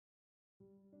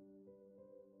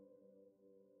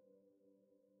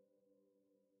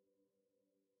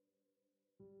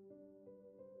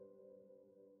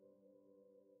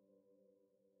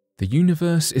The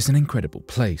universe is an incredible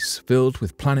place, filled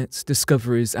with planets,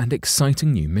 discoveries, and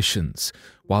exciting new missions.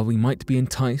 While we might be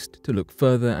enticed to look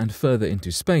further and further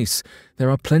into space,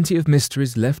 there are plenty of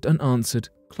mysteries left unanswered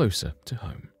closer to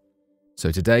home.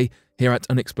 So today, here at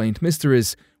Unexplained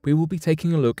Mysteries, we will be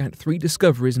taking a look at 3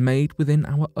 discoveries made within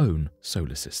our own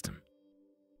solar system.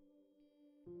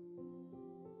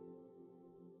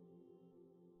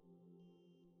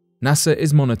 NASA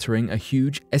is monitoring a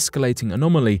huge escalating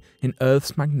anomaly in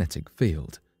Earth's magnetic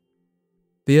field.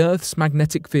 The Earth's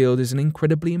magnetic field is an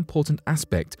incredibly important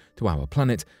aspect to our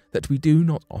planet that we do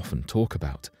not often talk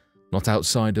about, not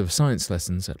outside of science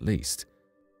lessons at least.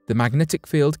 The magnetic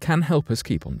field can help us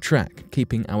keep on track,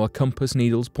 keeping our compass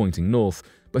needles pointing north,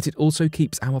 but it also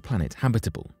keeps our planet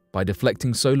habitable by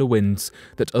deflecting solar winds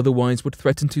that otherwise would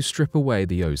threaten to strip away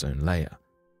the ozone layer.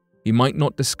 You might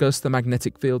not discuss the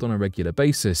magnetic field on a regular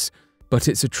basis, but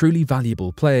it's a truly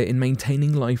valuable player in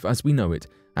maintaining life as we know it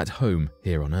at home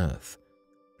here on Earth.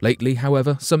 Lately,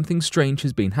 however, something strange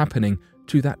has been happening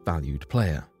to that valued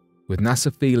player, with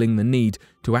NASA feeling the need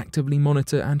to actively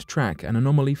monitor and track an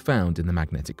anomaly found in the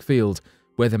magnetic field,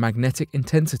 where the magnetic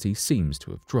intensity seems to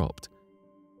have dropped.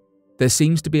 There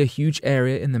seems to be a huge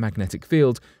area in the magnetic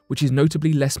field which is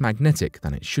notably less magnetic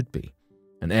than it should be.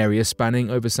 An area spanning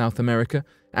over South America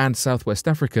and Southwest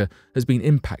Africa has been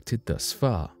impacted thus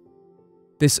far.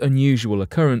 This unusual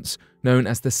occurrence, known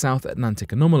as the South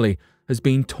Atlantic Anomaly, has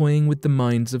been toying with the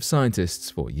minds of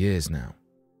scientists for years now.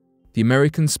 The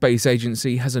American Space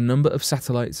Agency has a number of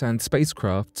satellites and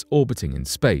spacecrafts orbiting in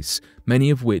space, many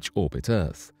of which orbit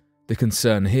Earth. The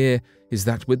concern here is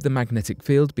that with the magnetic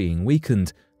field being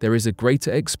weakened, there is a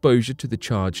greater exposure to the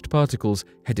charged particles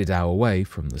headed our way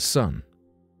from the Sun.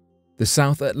 The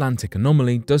South Atlantic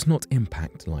Anomaly does not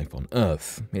impact life on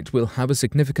Earth. It will have a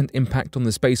significant impact on the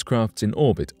spacecrafts in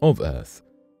orbit of Earth.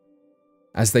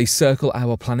 As they circle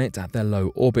our planet at their low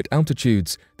orbit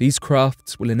altitudes, these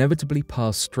crafts will inevitably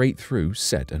pass straight through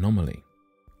said anomaly.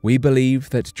 We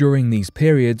believe that during these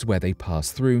periods where they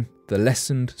pass through, the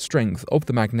lessened strength of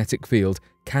the magnetic field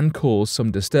can cause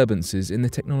some disturbances in the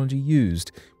technology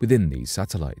used within these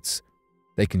satellites.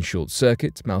 They can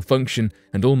short-circuit, malfunction,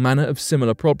 and all manner of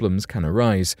similar problems can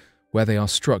arise where they are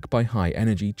struck by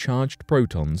high-energy charged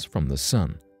protons from the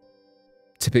Sun.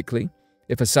 Typically,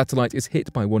 if a satellite is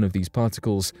hit by one of these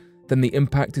particles, then the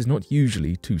impact is not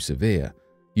usually too severe,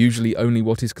 usually only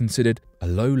what is considered a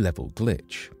low-level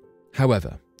glitch.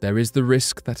 However, there is the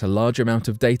risk that a large amount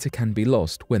of data can be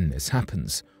lost when this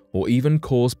happens, or even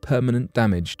cause permanent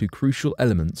damage to crucial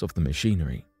elements of the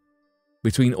machinery.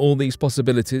 Between all these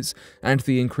possibilities and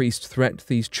the increased threat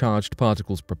these charged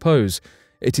particles propose,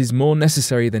 it is more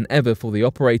necessary than ever for the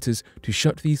operators to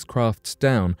shut these crafts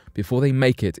down before they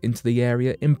make it into the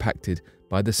area impacted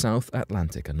by the South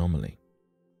Atlantic Anomaly.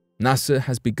 NASA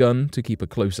has begun to keep a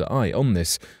closer eye on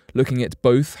this, looking at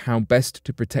both how best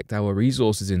to protect our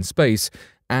resources in space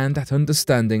and at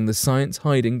understanding the science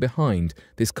hiding behind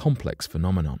this complex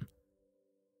phenomenon.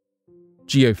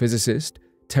 Geophysicist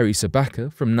Terry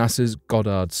Sabaka from NASA's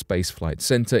Goddard Space Flight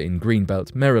Center in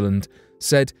Greenbelt, Maryland,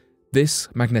 said, "This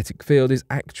magnetic field is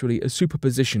actually a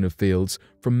superposition of fields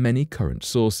from many current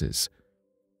sources.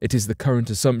 It is the current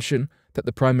assumption that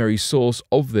the primary source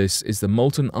of this is the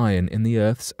molten iron in the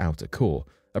Earth's outer core,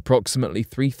 approximately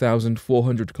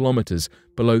 3,400 kilometers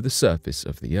below the surface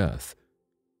of the Earth.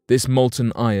 This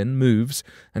molten iron moves,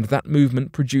 and that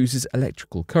movement produces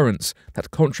electrical currents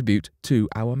that contribute to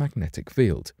our magnetic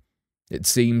field. It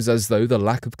seems as though the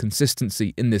lack of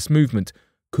consistency in this movement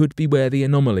could be where the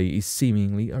anomaly is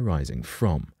seemingly arising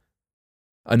from.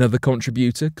 Another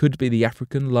contributor could be the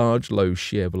African Large Low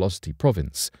Shear Velocity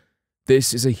Province.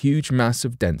 This is a huge mass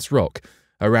of dense rock,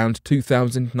 around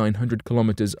 2,900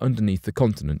 kilometers underneath the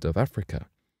continent of Africa.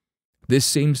 This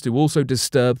seems to also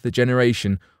disturb the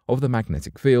generation of the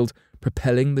magnetic field,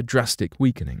 propelling the drastic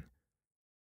weakening.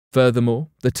 Furthermore,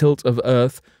 the tilt of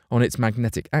Earth on its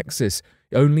magnetic axis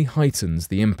only heightens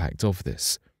the impact of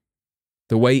this.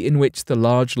 The way in which the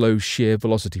Large Low Shear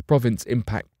Velocity Province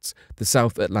impacts the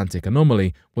South Atlantic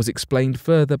Anomaly was explained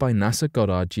further by NASA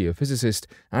Goddard geophysicist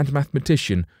and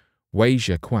mathematician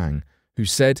Weizhi Quang, who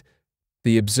said,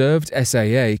 "The observed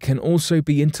SAA can also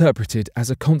be interpreted as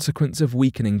a consequence of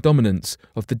weakening dominance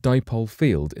of the dipole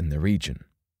field in the region.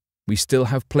 We still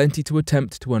have plenty to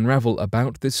attempt to unravel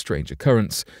about this strange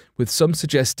occurrence, with some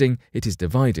suggesting it is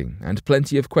dividing and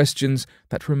plenty of questions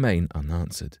that remain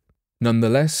unanswered.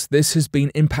 Nonetheless, this has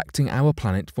been impacting our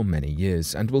planet for many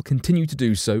years and will continue to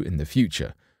do so in the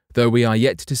future, though we are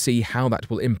yet to see how that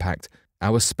will impact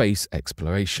our space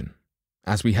exploration."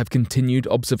 As we have continued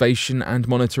observation and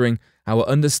monitoring, our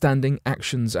understanding,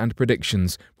 actions, and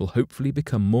predictions will hopefully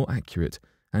become more accurate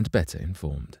and better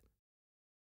informed.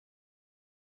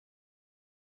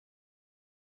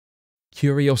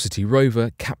 Curiosity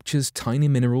rover captures tiny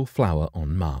mineral flower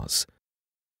on Mars.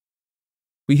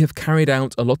 We have carried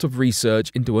out a lot of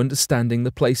research into understanding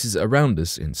the places around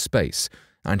us in space,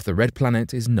 and the red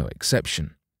planet is no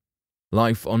exception.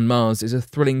 Life on Mars is a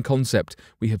thrilling concept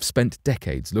we have spent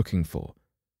decades looking for.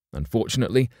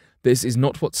 Unfortunately, this is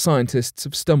not what scientists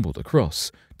have stumbled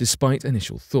across, despite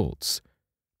initial thoughts.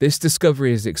 This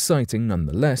discovery is exciting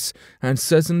nonetheless, and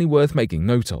certainly worth making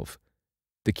note of.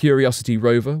 The Curiosity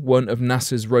rover, one of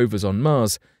NASA's rovers on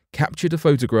Mars, captured a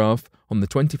photograph on the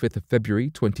 25th of February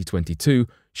 2022,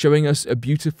 showing us a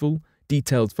beautiful,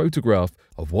 detailed photograph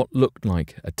of what looked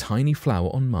like a tiny flower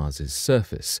on Mars's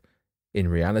surface. In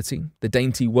reality, the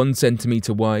dainty 1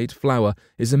 centimeter wide flower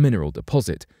is a mineral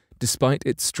deposit, despite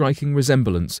its striking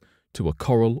resemblance to a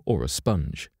coral or a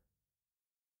sponge.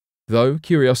 Though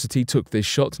Curiosity took this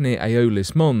shot near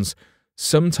Aeolis Mons,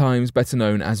 sometimes better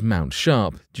known as Mount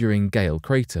Sharp, during Gale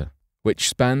Crater, which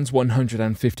spans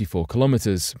 154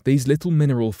 kilometers, these little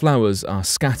mineral flowers are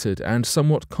scattered and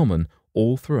somewhat common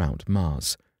all throughout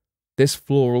Mars. This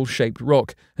floral-shaped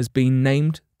rock has been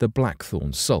named the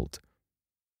Blackthorn Salt.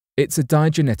 It's a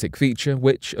diagenetic feature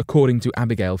which, according to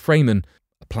Abigail Freeman,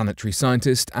 a planetary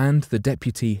scientist and the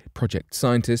deputy project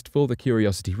scientist for the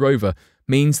Curiosity rover,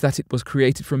 means that it was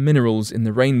created from minerals in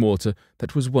the rainwater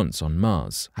that was once on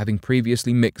Mars, having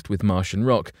previously mixed with Martian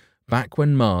rock back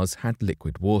when Mars had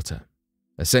liquid water.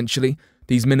 Essentially,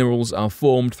 these minerals are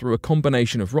formed through a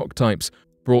combination of rock types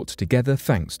brought together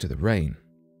thanks to the rain.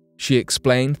 She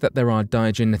explained that there are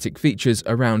diagenetic features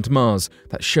around Mars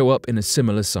that show up in a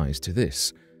similar size to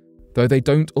this, though they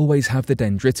don't always have the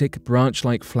dendritic,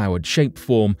 branch-like flowered shape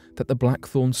form that the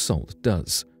Blackthorn Salt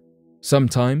does.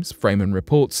 Sometimes, Freeman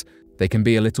reports, they can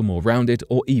be a little more rounded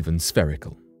or even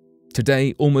spherical.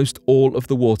 Today, almost all of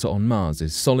the water on Mars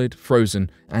is solid, frozen,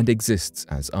 and exists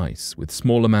as ice, with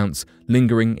small amounts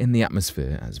lingering in the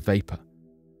atmosphere as vapor.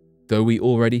 Though we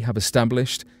already have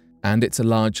established, and it's a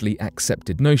largely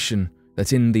accepted notion,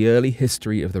 that in the early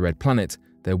history of the Red Planet,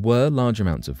 there were large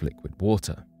amounts of liquid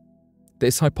water.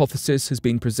 This hypothesis has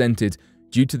been presented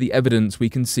due to the evidence we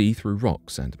can see through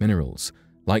rocks and minerals,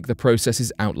 like the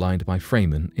processes outlined by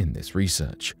Freeman in this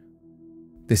research.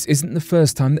 This isn't the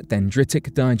first time that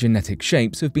dendritic diagenetic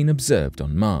shapes have been observed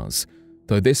on Mars,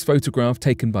 though this photograph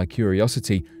taken by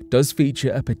Curiosity does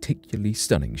feature a particularly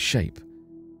stunning shape.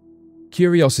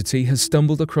 Curiosity has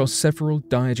stumbled across several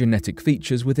diagenetic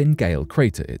features within Gale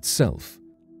Crater itself.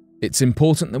 It's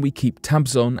important that we keep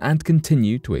tabs on and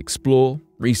continue to explore,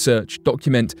 research,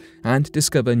 document, and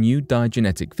discover new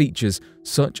diagenetic features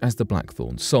such as the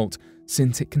Blackthorn Salt,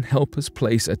 since it can help us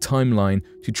place a timeline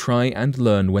to try and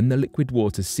learn when the liquid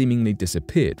water seemingly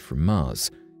disappeared from Mars.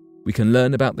 We can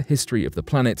learn about the history of the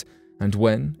planet and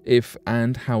when, if,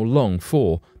 and how long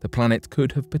for the planet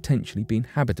could have potentially been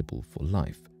habitable for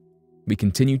life. We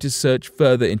continue to search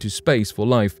further into space for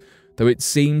life, though it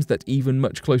seems that even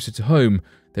much closer to home,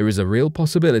 there is a real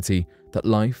possibility that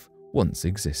life once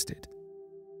existed.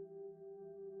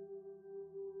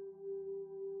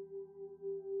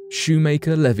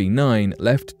 Shoemaker Levy 9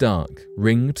 left dark,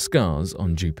 ringed scars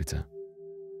on Jupiter.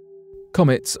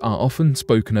 Comets are often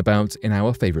spoken about in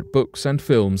our favourite books and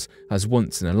films as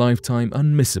once-in-a-lifetime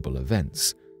unmissable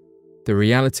events. The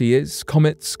reality is,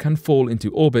 comets can fall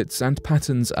into orbits and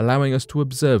patterns allowing us to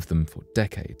observe them for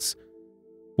decades.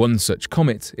 One such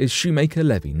comet is Shoemaker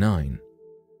Levy 9.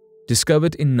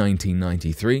 Discovered in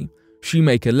 1993,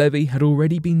 Shoemaker Levy had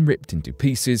already been ripped into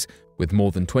pieces, with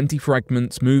more than 20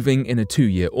 fragments moving in a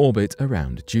 2-year orbit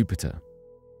around Jupiter.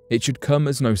 It should come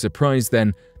as no surprise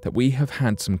then that we have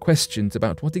had some questions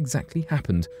about what exactly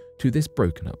happened to this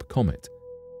broken-up comet.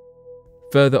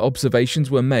 Further observations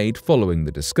were made following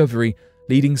the discovery,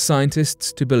 leading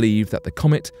scientists to believe that the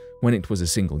comet, when it was a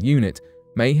single unit,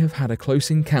 may have had a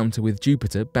close encounter with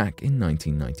Jupiter back in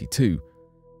 1992,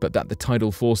 but that the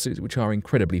tidal forces, which are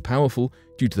incredibly powerful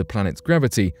due to the planet's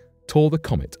gravity, tore the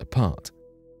comet apart.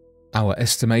 Our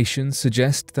estimations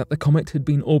suggest that the comet had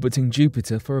been orbiting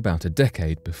Jupiter for about a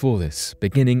decade before this,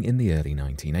 beginning in the early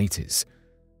 1980s.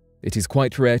 It is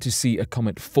quite rare to see a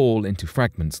comet fall into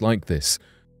fragments like this,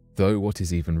 though what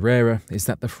is even rarer is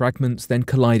that the fragments then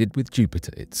collided with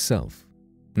Jupiter itself.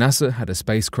 NASA had a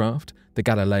spacecraft, the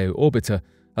Galileo orbiter,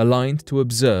 aligned to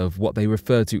observe what they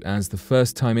refer to as the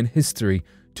first time in history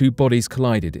two bodies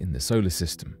collided in the solar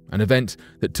system, an event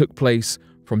that took place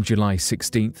from July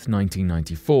 16,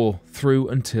 1994 through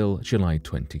until July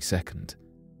 22nd.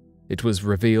 It was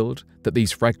revealed that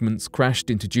these fragments crashed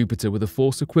into Jupiter with a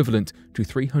force equivalent to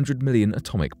 300 million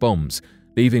atomic bombs,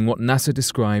 leaving what NASA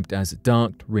described as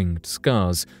dark ringed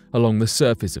scars along the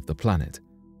surface of the planet.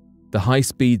 The high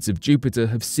speeds of Jupiter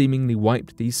have seemingly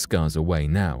wiped these scars away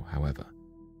now, however.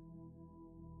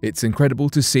 It's incredible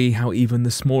to see how even the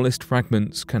smallest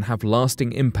fragments can have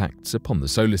lasting impacts upon the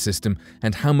solar system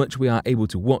and how much we are able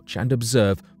to watch and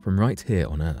observe from right here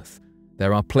on Earth.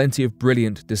 There are plenty of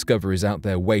brilliant discoveries out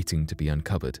there waiting to be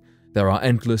uncovered. There are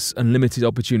endless, unlimited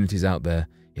opportunities out there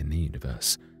in the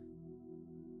universe.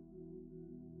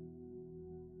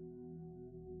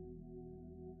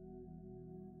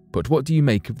 But what do you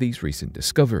make of these recent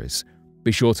discoveries?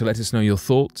 Be sure to let us know your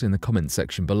thoughts in the comments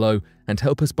section below and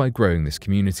help us by growing this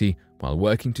community while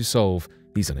working to solve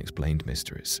these unexplained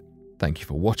mysteries. Thank you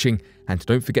for watching, and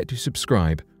don't forget to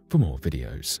subscribe for more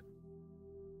videos.